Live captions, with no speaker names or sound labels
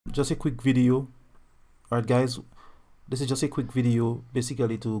just a quick video. Alright guys, this is just a quick video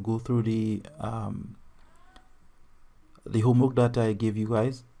basically to go through the homework that I gave you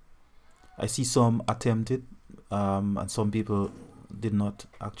guys. I see some attempted and some people did not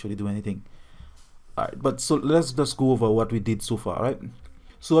actually do anything. Alright, but so let's just go over what we did so far. Right,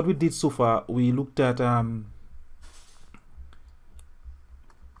 so what we did so far, we looked at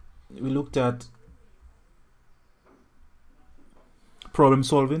problem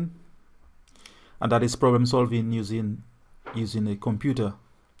solving, and that is problem solving using a computer,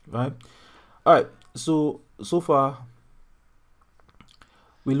 right? All right, so far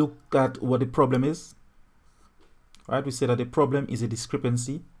we looked at what the problem is, right? We said that the problem is a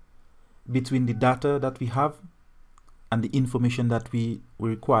discrepancy between the data that we have and the information that we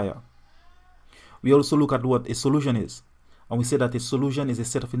require. We also look at what a solution is, and we say that a solution is a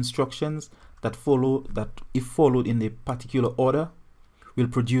set of instructions that if followed in a particular order will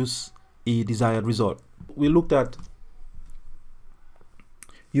produce a desired result. We looked at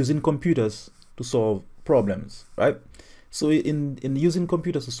using computers to solve problems, right? So in using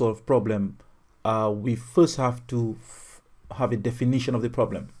computers to solve problem, we first have to have a definition of the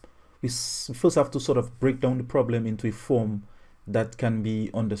problem. We first have to sort of break down the problem into a form that can be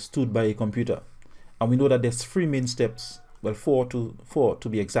understood by a computer. And we know that there's three main steps, well, four to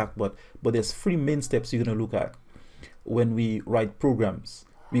be exact, but there's three main steps you're going to look at when we write programs.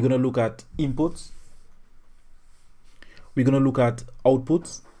 We're going to look at inputs, we're going to look at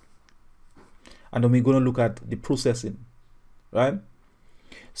outputs, and then we're going to look at the processing, right?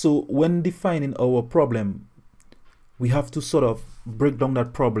 So when defining our problem, we have to sort of break down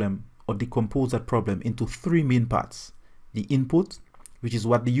that problem or decompose that problem into three main parts: the input, which is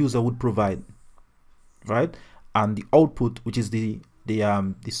what the user would provide, right? And the output, which is the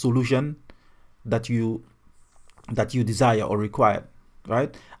solution that you desire or require,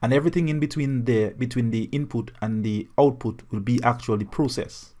 right? And everything in between between the input and the output will be actually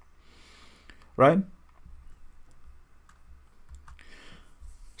process, right?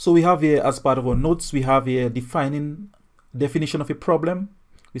 So we have here, as part of our notes, we have here definition of a problem.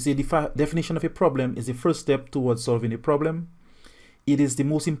 We say definition of a problem is the first step towards solving a problem. It is the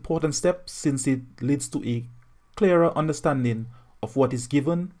most important step since it leads to a clearer understanding of what is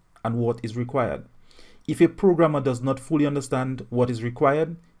given and what is required. If a programmer does not fully understand what is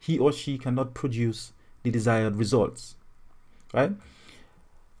required, he or she cannot produce the desired results, right?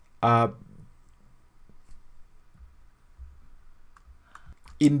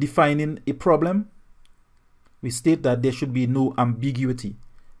 In defining a problem, we state that there should be no ambiguity,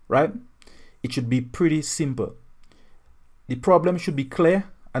 right? It should be pretty simple. The problem should be clear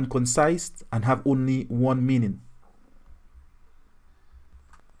and concise and have only one meaning.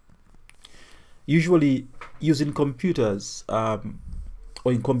 Usually using computers or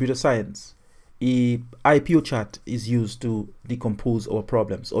in computer science, a IPO chart is used to decompose our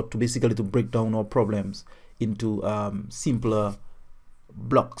problems, or to basically to break down our problems into simpler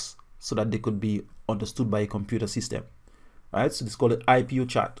blocks so that they could be understood by a computer system, right? So it's called an IPO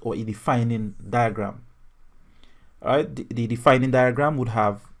chart, or a defining diagram. All right, the defining diagram would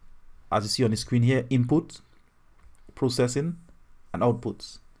have, as you see on the screen here, input, processing, and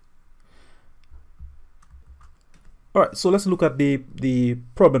outputs. All right, so let's look at the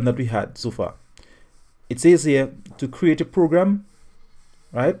problem that we had so far. It says here to create a program,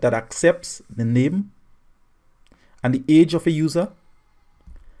 right, that accepts the name and the age of a user,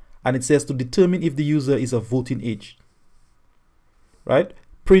 and it says to determine if the user is of voting age, right?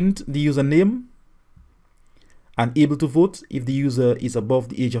 Print the username and able to vote if the user is above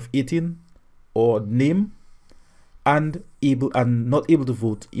the age of 18, or name and not able to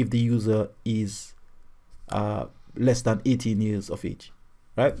vote if the user is less than 18 years of age,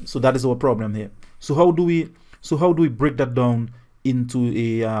 right? So that is our problem here. So how do we break that down into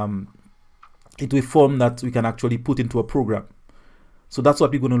a form that we can actually put into a program? So that's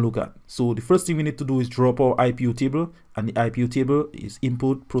what we're going to look at. So the first thing we need to do is draw up our IPO table, and the IPO table is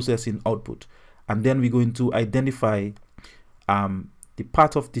input, processing, output. And then we're going to identify the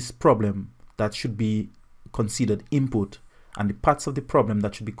part of this problem that should be considered input, and the parts of the problem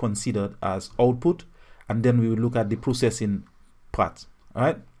that should be considered as output. And then we will look at the processing part. All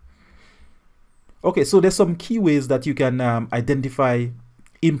right. Okay, so there's some key ways that you can identify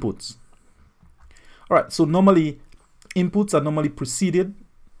inputs. All right, so normally inputs are normally preceded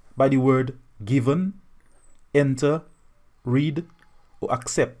by the word given, enter, read, or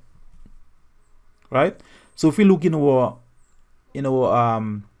accept. Right? So if we look in our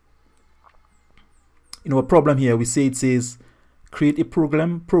problem here, we say it says create a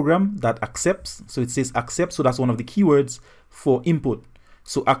program that accepts. So it says accept. So that's one of the keywords for input.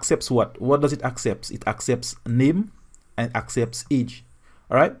 So accepts what? What does it accept? It accepts name and accepts age.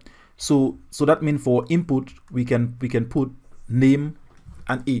 All right. So that means for input we can put name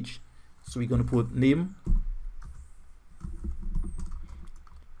and age. So we're going to put name,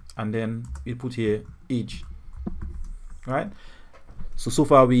 and then we put here age. All right. So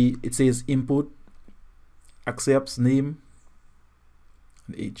far it says input accepts name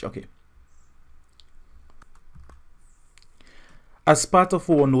and age. Okay. As part of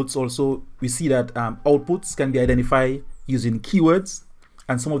our notes also, we see that outputs can be identified using keywords,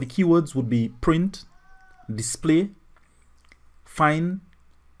 and some of the keywords would be print, display, find,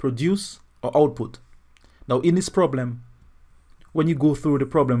 produce, or output. Now in this problem, when you go through the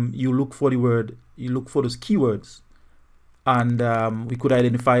problem, you look for those keywords, and we could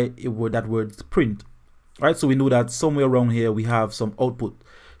identify a word, that word print. Right, so we know that somewhere around here we have some output.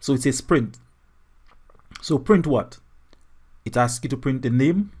 So it says print. So print what? It asks you to print the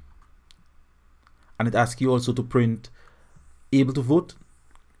name, and it asks you also to print able to vote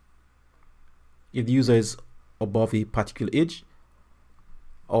if the user is above a particular age,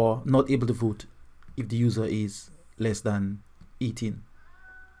 or not able to vote if the user is less than 18.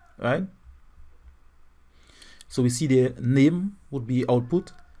 Right? So we see the name would be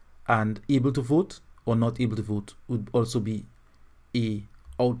output, and able to vote or not able to vote would also be a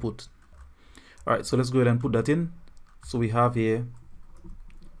output. All right, so let's go ahead and put that in. So we have here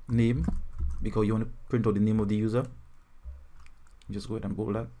name, because you want to print out the name of the user. Just go ahead and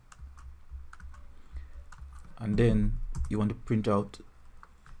bold that, and then you want to print out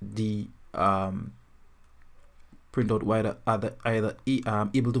the either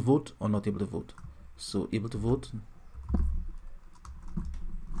able to vote or not able to vote. So able to vote,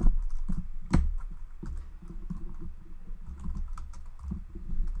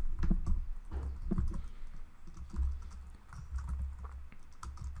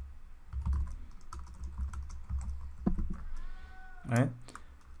 right?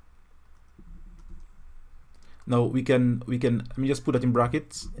 Now we can let me just put that in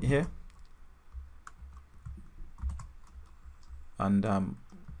brackets here, and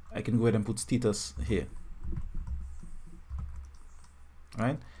I can go ahead and put status here.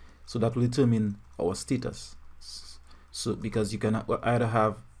 Right, so that will determine our status. So because you can either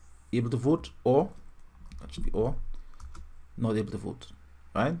have able to vote or actually or not able to vote.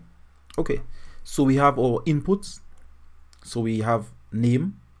 Right, okay, so we have our inputs. So we have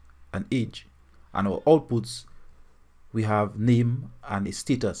name and age, and our outputs, we have name and a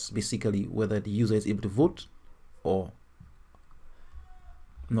status, basically whether the user is able to vote or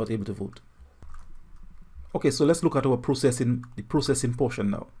not able to vote. Okay, so let's look at our the processing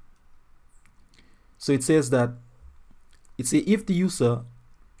portion now. So it says that if the user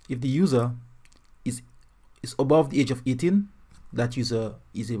is above the age of 18, that user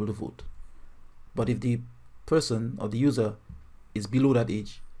is able to vote. But if the person or the user is below that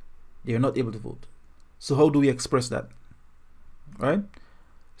age, they are not able to vote. So how do we express that? Right?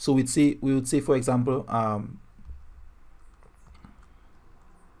 So we would say, for example,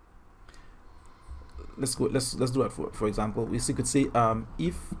 let's do that for example. We could say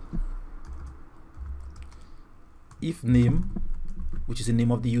if name, which is the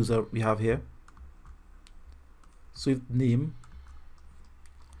name of the user we have here. So if name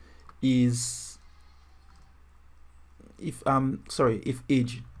is if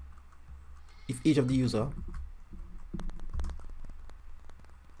age of the user,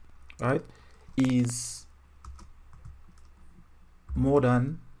 right, is more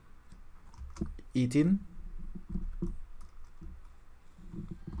than 18,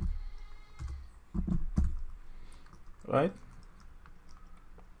 right,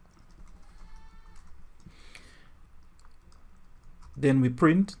 then we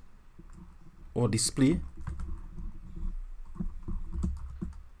print or display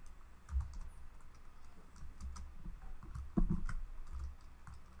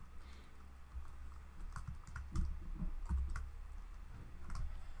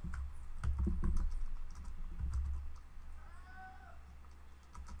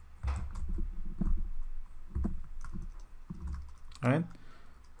right,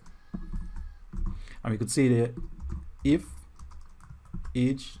 and we could say that if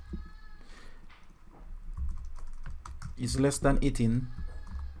age is less than 18,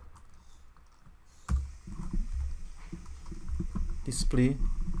 display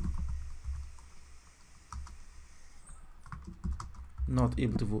not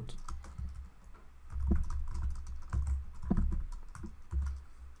able to vote.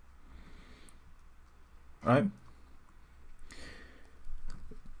 Right,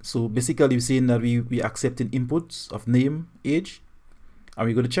 so basically we're saying that we accepting inputs of name, age, and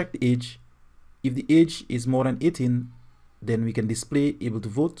we're going to check the age. If the age is more than 18, then we can display able to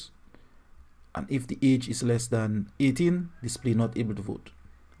vote, and if the age is less than 18, display not able to vote,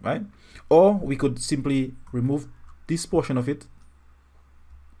 right? Or we could simply remove this portion of it,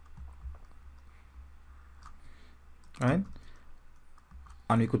 right?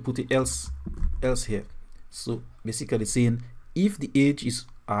 And we could put the else here. So basically saying if the age is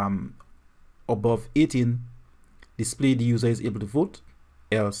above 18, display the user is able to vote,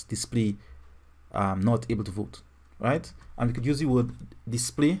 else display not able to vote, right? And we could use the word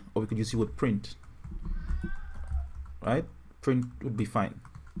display, or we could use the word print, right? Print would be fine.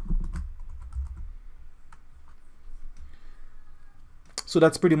 So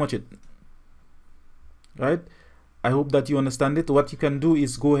that's pretty much it, right? I hope that you understand it. What you can do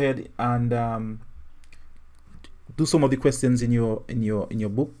is go ahead and do some of the questions in your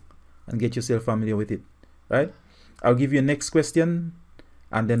book and get yourself familiar with it, right? I'll give you a next question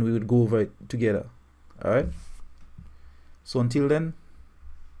and then we would go over it together. All right. So until then,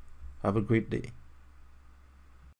 have a great day.